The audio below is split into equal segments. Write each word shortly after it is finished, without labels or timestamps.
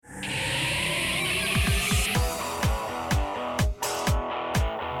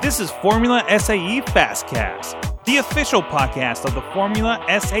This is Formula SAE Fastcast, the official podcast of the Formula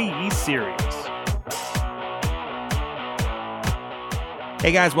SAE series.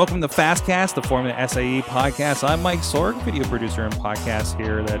 Hey guys, welcome to Fastcast, the Formula SAE podcast. I'm Mike Sorg, video producer and podcast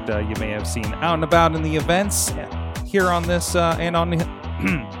here that you may have seen out and about in the events here on this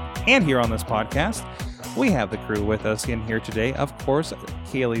and here on this podcast. We have the crew with us in here today. Of course,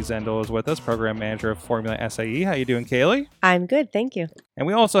 Kaylee Zendel is with us, program manager of Formula SAE. How you doing, Kaylee? I'm good, thank you. And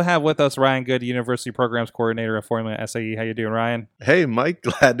we also have with us Ryan Good, University Programs Coordinator of Formula SAE. How you doing, Ryan? Hey, Mike.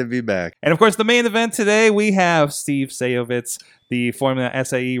 Glad to be back. And of course, the main event today, we have Steve Sayovitz, the Formula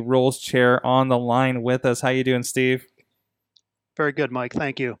SAE Rules Chair, on the line with us. How you doing, Steve? Very good, Mike.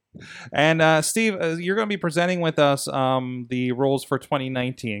 Thank you. And Steve, you're going to be presenting with us the rules for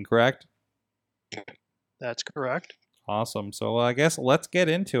 2019, correct? That's correct. Awesome. So I guess let's get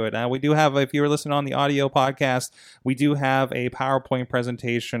into it. We do have, if you were listening on the audio podcast, we do have a PowerPoint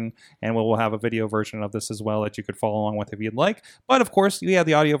presentation, and we'll have a video version of this as well that you could follow along with if you'd like. But of course, you have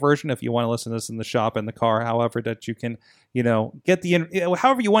the audio version if you want to listen to this in the shop, in the car, however that you can, get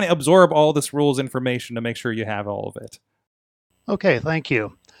however you want to absorb all this rules information to make sure you have all of it. Okay, thank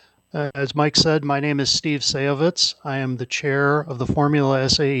you. As Mike said, my name is Steve Sayovitz. I am the chair of the Formula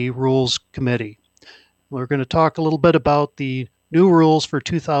SAE Rules Committee. We're going to talk a little bit about the new rules for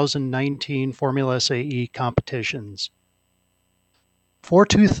 2019 Formula SAE competitions. For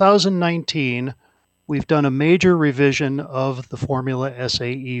 2019, we've done a major revision of the Formula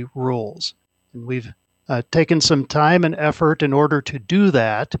SAE rules. And we've taken some time and effort in order to do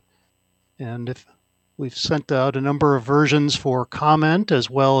that. And we've sent out a number of versions for comment, as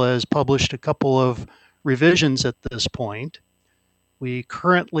well as published a couple of revisions at this point.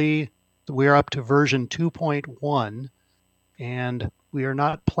 We are up to version 2.1, and we are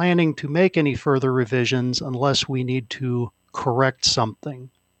not planning to make any further revisions unless we need to correct something.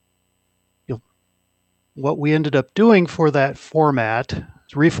 What we ended up doing for that format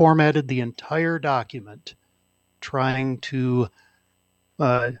is reformatted the entire document, trying to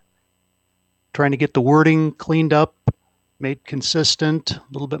get the wording cleaned up, made consistent, a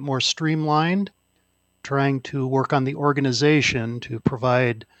little bit more streamlined, trying to work on the organization to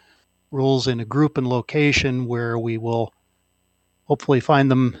provide rules in a group and location where we will hopefully find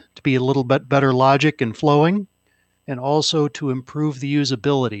them to be a little bit better logic and flowing, and also to improve the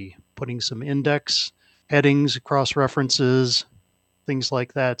usability, putting some index headings, cross references, things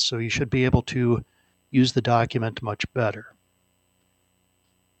like that, so you should be able to use the document much better.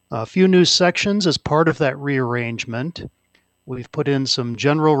 A few new sections as part of that rearrangement. We've put in some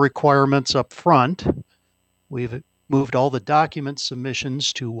general requirements up front. We've moved all the document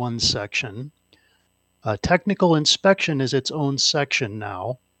submissions to one section. Technical inspection is its own section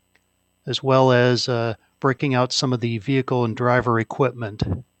now, as well as breaking out some of the vehicle and driver equipment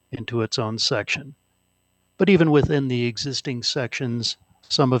into its own section. But even within the existing sections,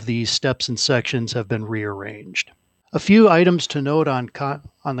 some of the steps and sections have been rearranged. A few items to note on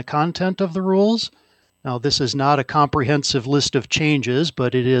the content of the rules. Now, this is not a comprehensive list of changes,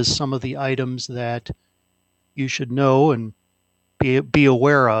 but it is some of the items that you should know and be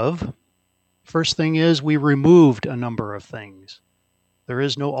aware of. First thing is we removed a number of things. There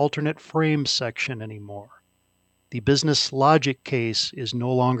is no alternate frame section anymore. The business logic case is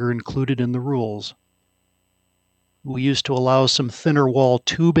no longer included in the rules. We used to allow some thinner wall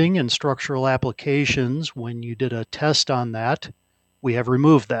tubing and structural applications. When you did a test on that, we have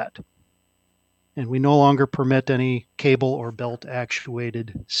removed that. And we no longer permit any cable or belt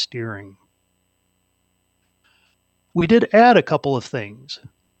actuated steering. We did add a couple of things.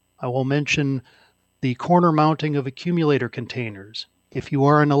 I will mention the corner mounting of accumulator containers. If you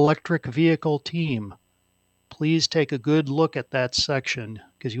are an electric vehicle team, please take a good look at that section,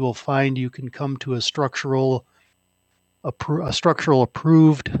 because you will find you can come to a structural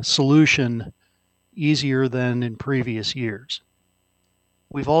approved solution easier than in previous years.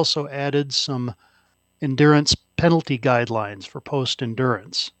 We've also added some endurance penalty guidelines for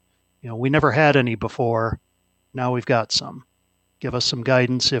post-endurance. We never had any before. Now we've got some. Give us some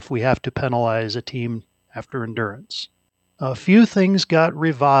guidance if we have to penalize a team after endurance. A few things got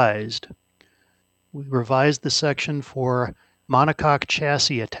revised. We revised the section for monocoque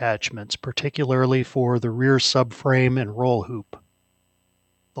chassis attachments, particularly for the rear subframe and roll hoop.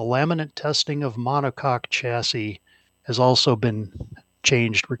 The laminate testing of monocoque chassis has also been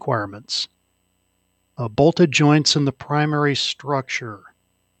changed requirements. Bolted joints in the primary structure,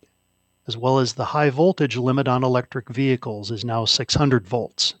 as well as the high voltage limit on electric vehicles, is now 600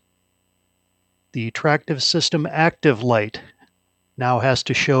 volts. The tractive system active light now has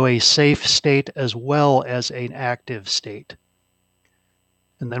to show a safe state as well as an active state.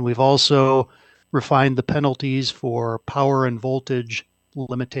 And then we've also refined the penalties for power and voltage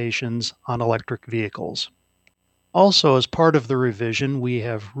limitations on electric vehicles. Also, as part of the revision, we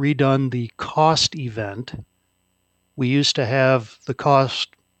have redone the cost event. We used to have the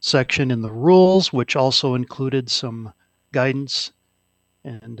cost section in the rules, which also included some guidance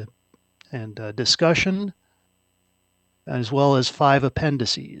and discussion, as well as 5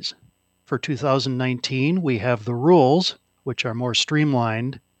 appendices. For 2019, we have the rules, which are more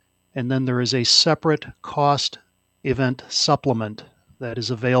streamlined, and then there is a separate cost event supplement that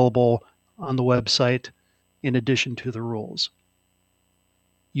is available on the website in addition to the rules.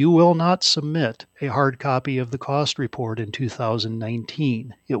 You will not submit a hard copy of the cost report in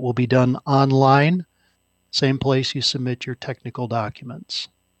 2019. It will be done online, same place you submit your technical documents.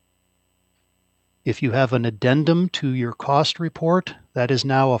 If you have an addendum to your cost report, that is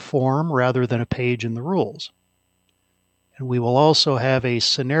now a form rather than a page in the rules. And we will also have a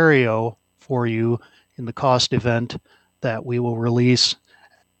scenario for you in the cost event that we will release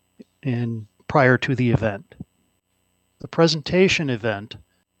prior to the event. The presentation event,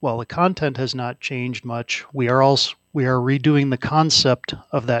 while the content has not changed much, we are redoing the concept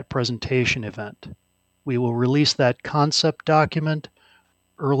of that presentation event. We will release that concept document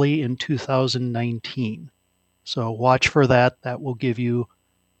early in 2019. So watch for that. That will give you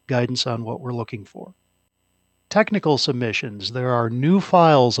guidance on what we're looking for. Technical submissions. There are new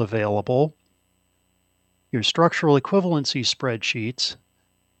files available. Your structural equivalency spreadsheets.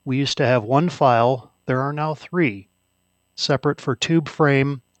 We used to have 1 file. There are now 3, separate for tube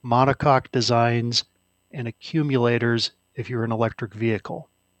frame, monocoque designs, and accumulators if you're an electric vehicle.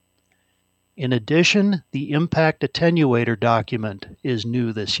 In addition, the impact attenuator document is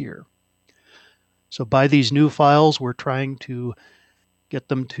new this year. So by these new files, we're trying to get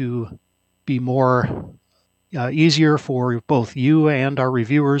them to be more easier for both you and our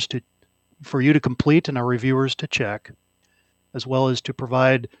reviewers for you to complete and our reviewers to check, as well as to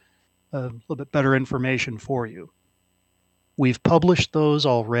provide a little bit better information for you. We've published those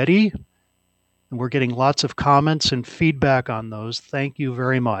already, and we're getting lots of comments and feedback on those. Thank you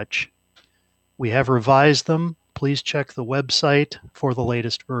very much. We have revised them. Please check the website for the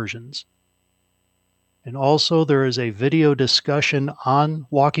latest versions. And also, there is a video discussion on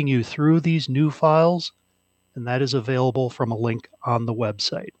walking you through these new files, and that is available from a link on the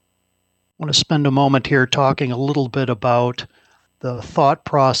website. I want to spend a moment here talking a little bit about the thought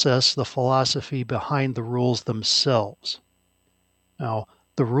process, the philosophy behind the rules themselves. Now,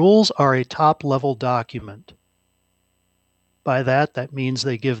 the rules are a top-level document. By that means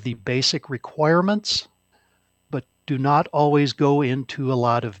they give the basic requirements, but do not always go into a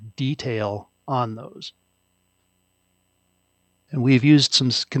lot of detail on those. And we've used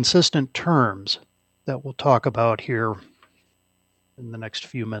some consistent terms that we'll talk about here in the next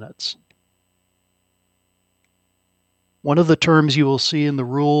few minutes. One of the terms you will see in the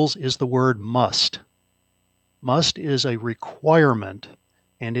rules is the word must. Must is a requirement,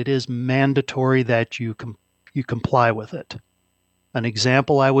 and it is mandatory that you comply with it. An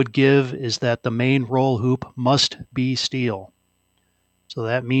example I would give is that the main roll hoop must be steel. So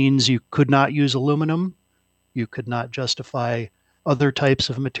that means you could not use aluminum. You could not justify other types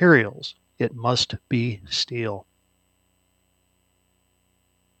of materials. It must be steel.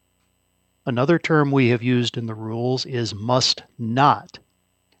 Another term we have used in the rules is must not,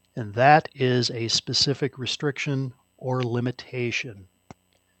 and that is a specific restriction or limitation.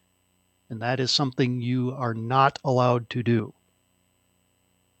 And that is something you are not allowed to do.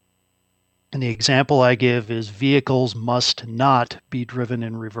 And the example I give is vehicles must not be driven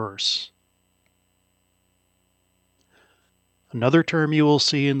in reverse. Another term you will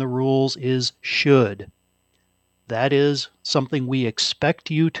see in the rules is should. That is something we expect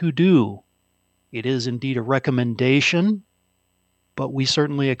you to do. It is indeed a recommendation, but we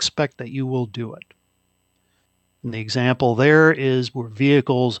certainly expect that you will do it. And the example there is where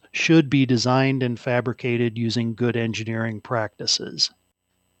vehicles should be designed and fabricated using good engineering practices.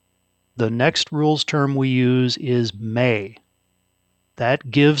 The next rules term we use is may.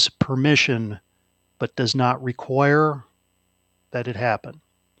 That gives permission, but does not require that it happen.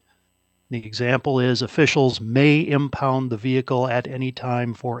 The example is officials may impound the vehicle at any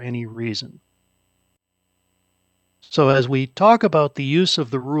time for any reason. So as we talk about the use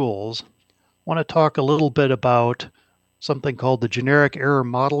of the rules, I want to talk a little bit about something called the Generic Error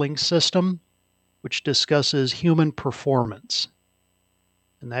Modeling System, which discusses human performance.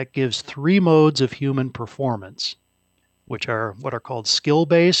 And that gives 3 modes of human performance, which are what are called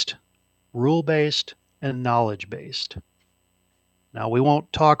skill-based, rule-based, and knowledge-based. Now, we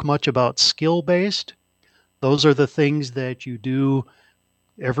won't talk much about skill-based. Those are the things that you do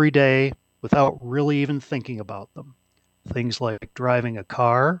every day without really even thinking about them. Things like driving a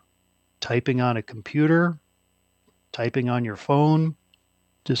car, typing on a computer, typing on your phone,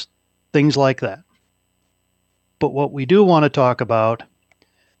 just things like that. But what we do want to talk about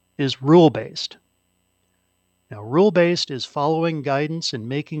is rule-based. Now, rule-based is following guidance and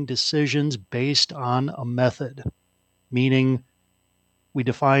making decisions based on a method, meaning we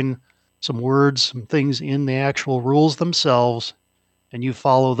define some words, some things in the actual rules themselves, and you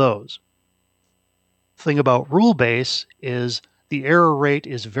follow those. The thing about rule-based is the error rate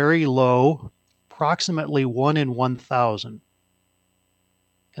is very low, approximately 1 in 1,000.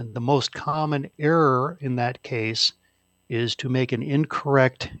 And the most common error in that case is to make an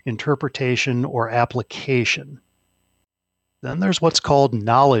incorrect interpretation or application. Then there's what's called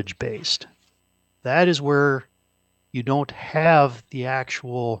knowledge-based. That is where you don't have the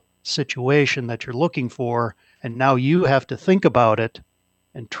actual situation that you're looking for, and now you have to think about it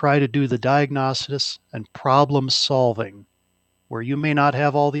and try to do the diagnosis and problem solving, where you may not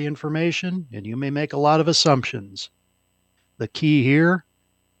have all the information and you may make a lot of assumptions. The key here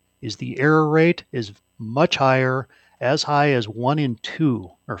is the error rate is much higher, as high as 1 in 2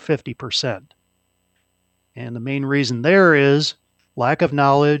 or 50%. And the main reason there is lack of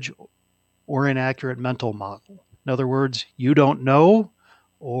knowledge or inaccurate mental model. In other words, you don't know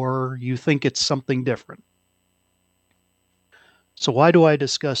or you think it's something different. So why do I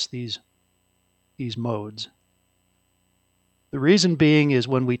discuss these modes? The reason being is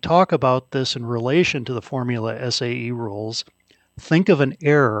when we talk about this in relation to the Formula SAE rules, think of an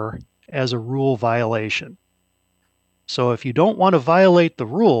error as a rule violation. So if you don't want to violate the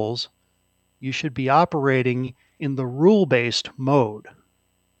rules, you should be operating in the rule-based mode.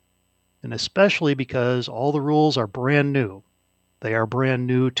 And especially because all the rules are brand new. They are brand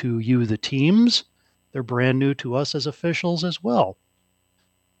new to you, the teams. They're brand new to us as officials as well.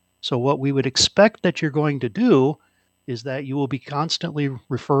 So what we would expect that you're going to do is that you will be constantly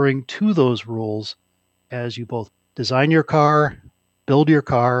referring to those rules as you both design your car, build your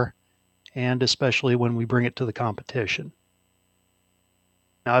car, and especially when we bring it to the competition.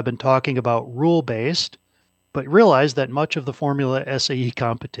 Now, I've been talking about rule-based, but realize that much of the Formula SAE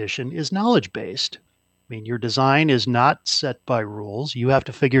competition is knowledge-based. I mean, your design is not set by rules. You have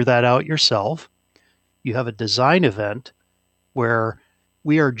to figure that out yourself. You have a design event where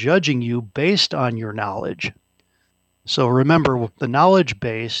we are judging you based on your knowledge. So remember, the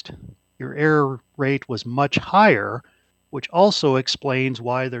knowledge-based, your error rate was much higher, which also explains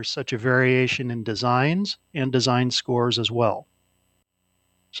why there's such a variation in designs and design scores as well.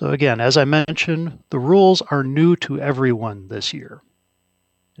 So again, as I mentioned, the rules are new to everyone this year.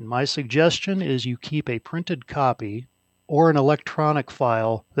 And my suggestion is you keep a printed copy or an electronic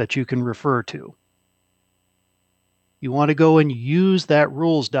file that you can refer to. You want to go and use that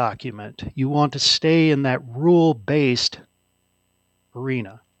rules document. You want to stay in that rule-based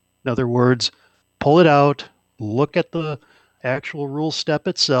arena. In other words, pull it out, look at the actual rule step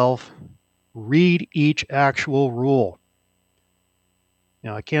itself, read each actual rule.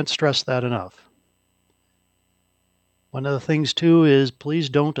 Now, I can't stress that enough. One of the things, too, is please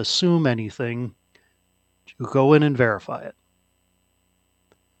don't assume anything. You go in and verify it.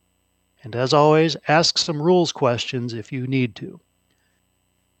 And as always, ask some rules questions if you need to.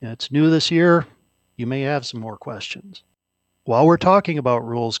 It's new this year. You may have some more questions. While we're talking about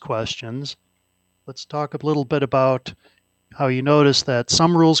rules questions, let's talk a little bit about how you notice that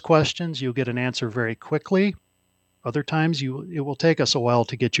some rules questions you'll get an answer very quickly. Other times it will take us a while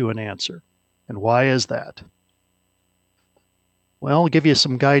to get you an answer. And why is that? Well, I'll give you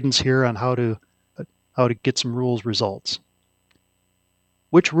some guidance here on how to get some rules results.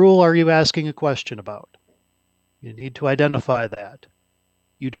 Which rule are you asking a question about? You need to identify that.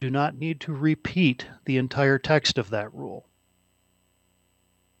 You do not need to repeat the entire text of that rule.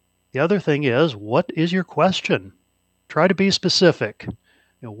 The other thing is, what is your question? Try to be specific.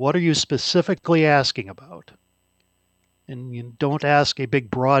 What are you specifically asking about? And you don't ask a big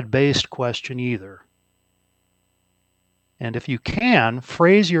broad-based question either. And if you can,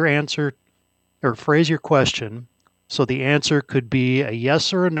 phrase your answer or phrase your question so the answer could be a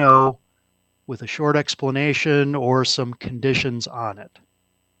yes or a no with a short explanation or some conditions on it.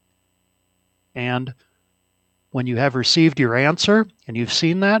 And when you have received your answer and you've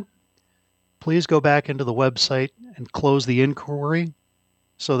seen that, please go back into the website and close the inquiry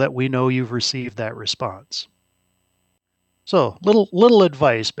so that we know you've received that response. So, little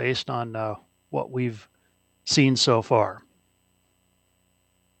advice based on what we've seen so far.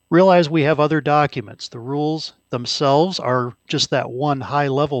 Realize we have other documents. The rules themselves are just that one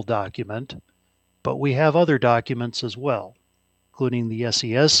high-level document, but we have other documents as well. including the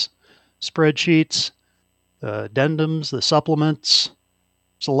SES spreadsheets, the addendums, the supplements.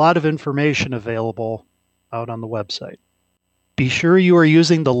 There's a lot of information available out on the website. Be sure you are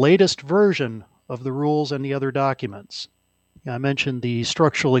using the latest version of the rules and the other documents. I mentioned the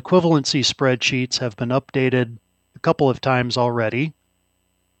structural equivalency spreadsheets have been updated a couple of times already.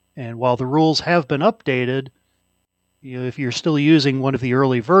 And while the rules have been updated, if you're still using one of the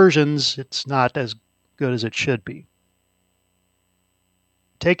early versions, it's not as good as it should be.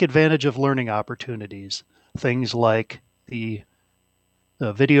 Take advantage of learning opportunities, things like the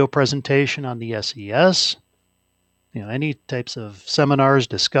video presentation on the SES, any types of seminars,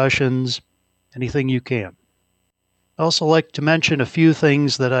 discussions, anything you can. I also like to mention a few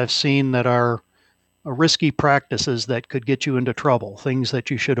things that I've seen that are risky practices that could get you into trouble, things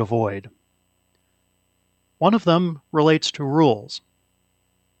that you should avoid. One of them relates to rules.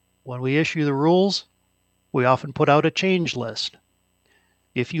 When we issue the rules, we often put out a change list.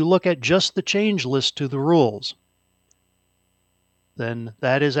 If you look at just the change list to the rules, then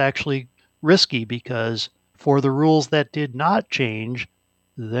that is actually risky, because for the rules that did not change,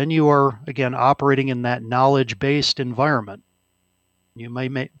 then you are, again, operating in that knowledge-based environment. You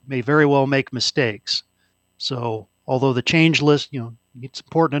may very well make mistakes. So although the change list, it's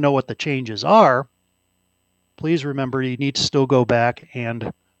important to know what the changes are, please remember you need to still go back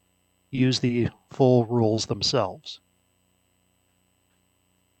and use the full rules themselves.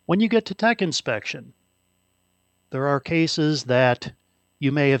 When you get to tech inspection, there are cases that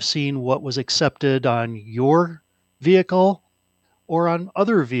you may have seen what was accepted on your vehicle or on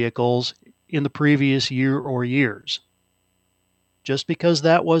other vehicles in the previous year or years. Just because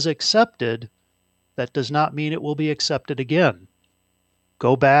that was accepted, that does not mean it will be accepted again.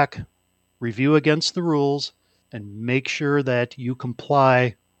 Go back, review against the rules, and make sure that you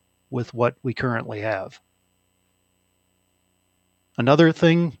comply with what we currently have. Another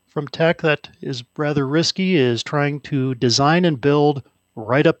thing from tech that is rather risky is trying to design and build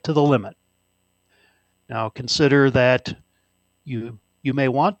right up to the limit. Now consider that you may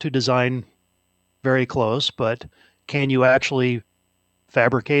want to design very close, but can you actually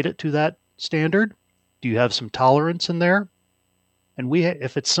fabricate it to that standard? Do you have some tolerance in there? And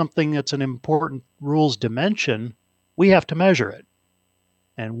if it's something that's an important rules dimension, we have to measure it.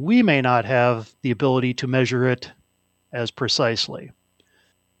 And we may not have the ability to measure it as precisely.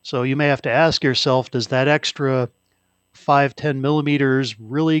 So you may have to ask yourself, does that extra 5-10 millimeters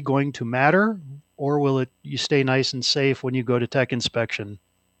really going to matter? Or will you stay nice and safe when you go to tech inspection?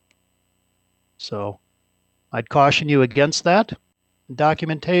 So I'd caution you against that.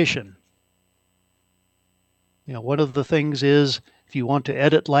 Documentation. One of the things is, if you want to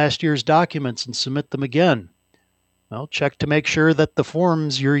edit last year's documents and submit them again, well, check to make sure that the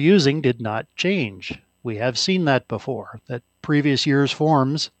forms you're using did not change. We have seen that before, that previous year's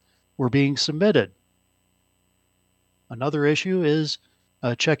forms were being submitted. Another issue is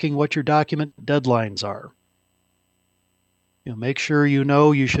checking what your document deadlines are. Make sure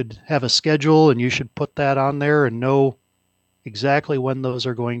you should have a schedule, and you should put that on there and know exactly when those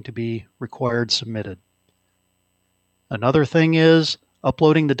are going to be required submitted. Another thing is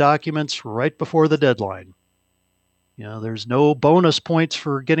uploading the documents right before the deadline. There's no bonus points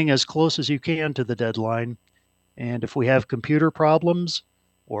for getting as close as you can to the deadline. And if we have computer problems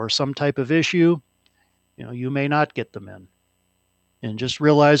or some type of issue, you may not get them in. And just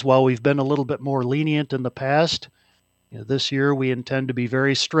realize, while we've been a little bit more lenient in the past, this year we intend to be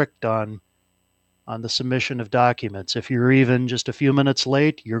very strict on the submission of documents. If you're even just a few minutes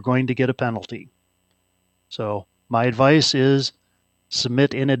late, you're going to get a penalty. So my advice is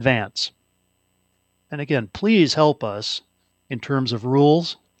submit in advance. And again, please help us in terms of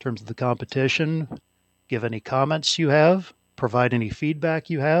rules, in terms of the competition. Give any comments you have, provide any feedback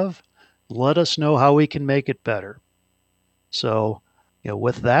you have. Let us know how we can make it better. So,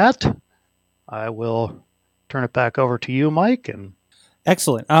 with that, I will turn it back over to you, Mike. And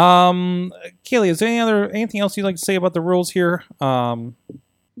excellent. Kaylee, is there anything else you'd like to say about the rules here? No,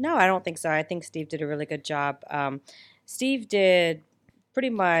 I don't think so. I think Steve did a really good job. Steve did pretty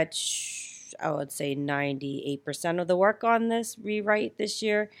much, I would say, 98% of the work on this rewrite this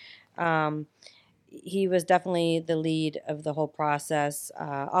year. He was definitely the lead of the whole process.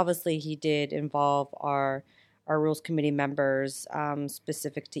 Obviously, he did involve our rules committee members,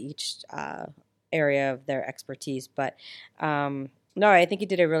 specific to each area of their expertise. But no, I think he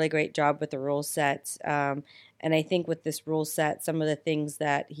did a really great job with the rule set. And I think with this rule set, some of the things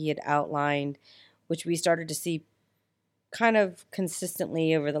that he had outlined, which we started to see kind of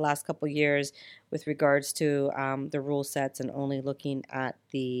consistently over the last couple of years with regards to the rule sets and only looking at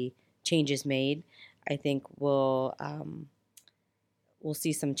the changes made, I think will we'll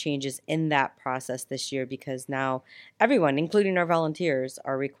see some changes in that process this year, because now everyone, including our volunteers,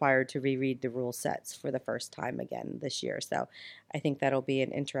 are required to reread the rule sets for the first time again this year. So I think that'll be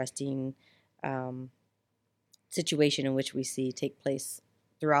an interesting situation in which we see take place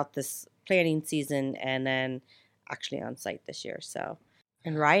throughout this planning season and then actually on site this year. So,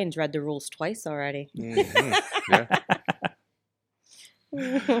 and Ryan's read the rules twice already. Yeah.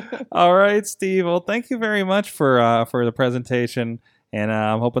 All right, Steve. Well, thank you very much for the presentation, and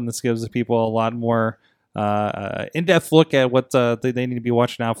I'm hoping this gives the people a lot more in-depth look at what they need to be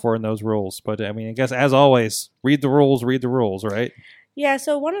watching out for in those rules. But I mean, I guess as always, read the rules, right? Yeah.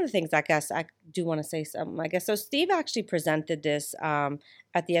 So one of the things I guess I do want to say something. I guess so. Steve actually presented this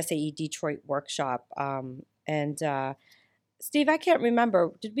at the SAE Detroit workshop, and Steve, I can't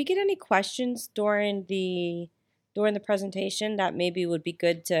remember. Did we get any questions during the presentation that maybe would be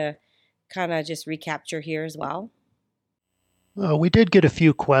good to kind of just recapture here as well? We did get a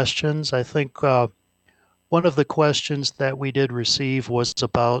few questions. I think one of the questions that we did receive was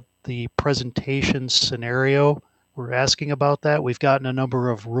about the presentation scenario. We're asking about that. We've gotten a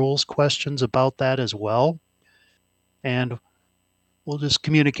number of rules questions about that as well. And we'll just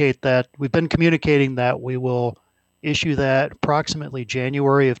communicate that. We've been communicating that we will issue that approximately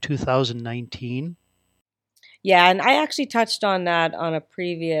January of 2019. Yeah, and I actually touched on that on a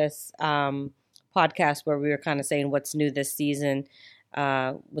previous podcast where we were kind of saying what's new this season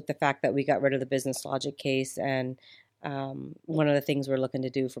with the fact that we got rid of the business logic case. And one of the things we're looking to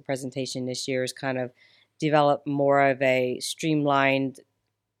do for presentation this year is kind of develop more of a streamlined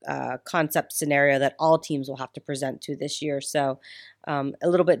concept scenario that all teams will have to present to this year. So a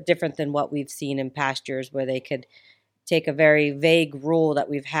little bit different than what we've seen in past years, where they could take a very vague rule that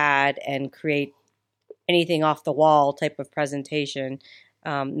we've had and create anything off the wall type of presentation.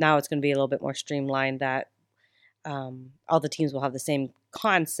 Now it's going to be a little bit more streamlined, that all the teams will have the same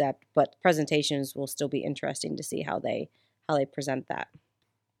concept, but presentations will still be interesting to see how they present that.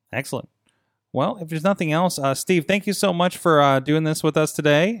 Excellent. Well, if there's nothing else, Steve, thank you so much for doing this with us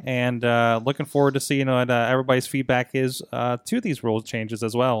today, and looking forward to seeing what everybody's feedback is to these rules changes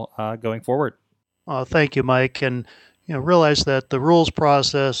as well going forward. Thank you, Mike, and realize that the rules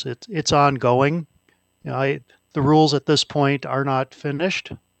process it's ongoing. The rules at this point are not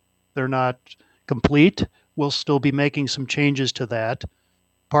finished; they're not complete. We'll still be making some changes to that.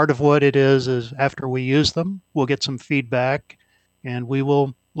 Part of what it is after we use them, we'll get some feedback, and we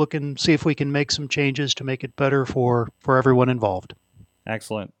will look and see if we can make some changes to make it better for everyone involved.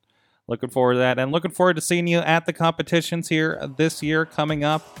 Excellent. Looking forward to that, and looking forward to seeing you at the competitions here this year coming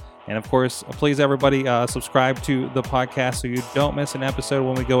up. And of course, please everybody subscribe to the podcast so you don't miss an episode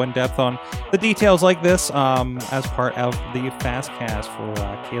when we go in depth on the details like this as part of the Fastcast. For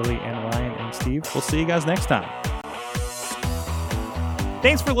Kaylee and Ryan and Steve, we'll see you guys next time.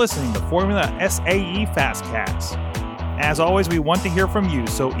 Thanks for listening to Formula SAE Fastcast. As always, we want to hear from you,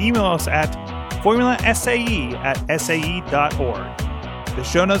 so email us at formulasae@sae.org. The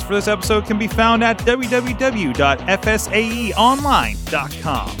show notes for this episode can be found at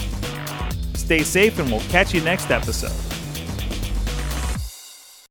www.fsaeonline.com. Stay safe, and we'll catch you next episode.